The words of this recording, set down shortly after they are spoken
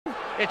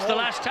It's the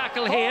last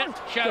tackle here,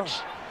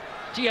 shouts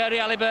Thierry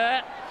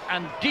Alibert,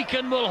 and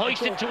Deacon will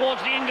hoist it towards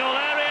the in-goal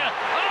area.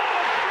 Oh,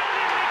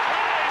 brilliantly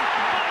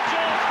played by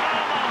George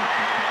Carmont.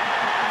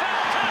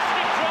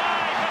 Fantastic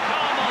try for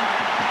Carmont.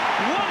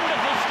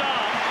 Wonderful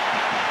start.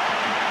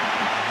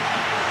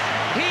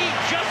 He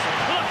just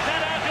plucked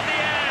that out of the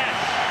air.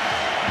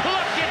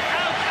 Plucked it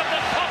out of the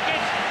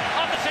pocket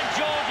of the St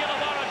George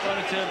Illawarra. Well,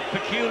 it's a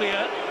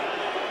peculiar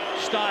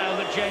style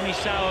that Jamie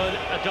Soward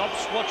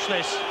adopts. Watch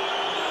this.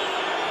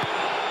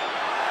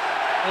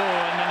 Oh,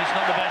 and then it's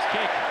not the best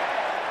kick.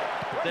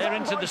 They're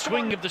into the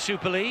swing of the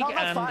Super League,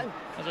 and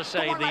as I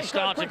say, the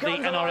start of the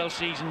NRL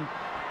season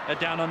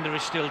down under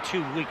is still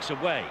 2 weeks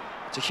away.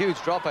 It's a huge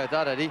dropout,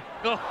 that, Eddie.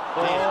 Oh,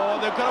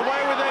 they've got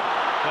away with it.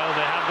 Well,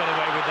 they have got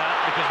away with that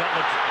because that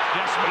looks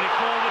desperately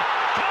forward.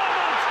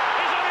 Carmont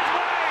is on his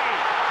way.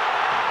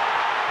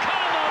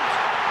 Carmont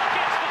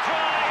gets the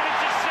try, and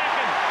it's his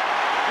second.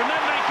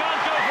 Remember, he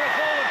can't go for a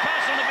forward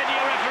pass on the video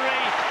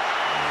referee,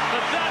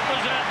 but that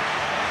was a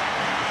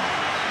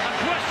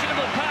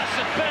questionable pass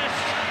at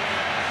best.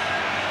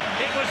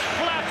 It was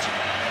flat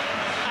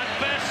at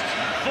best,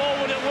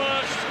 forward at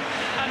worst,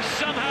 and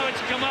somehow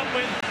it's come up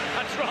with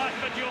a try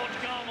for George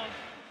Carmont.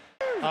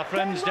 Our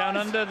friends down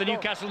under, the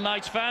Newcastle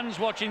Knights fans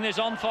watching this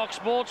on Fox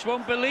Sports,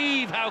 won't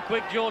believe how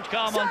quick George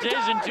Carmont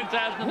is in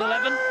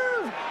 2011.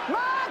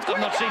 I've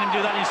not seen him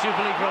do that in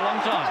Super League for a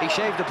long time. He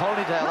shaved the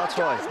ponytail, that's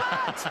why.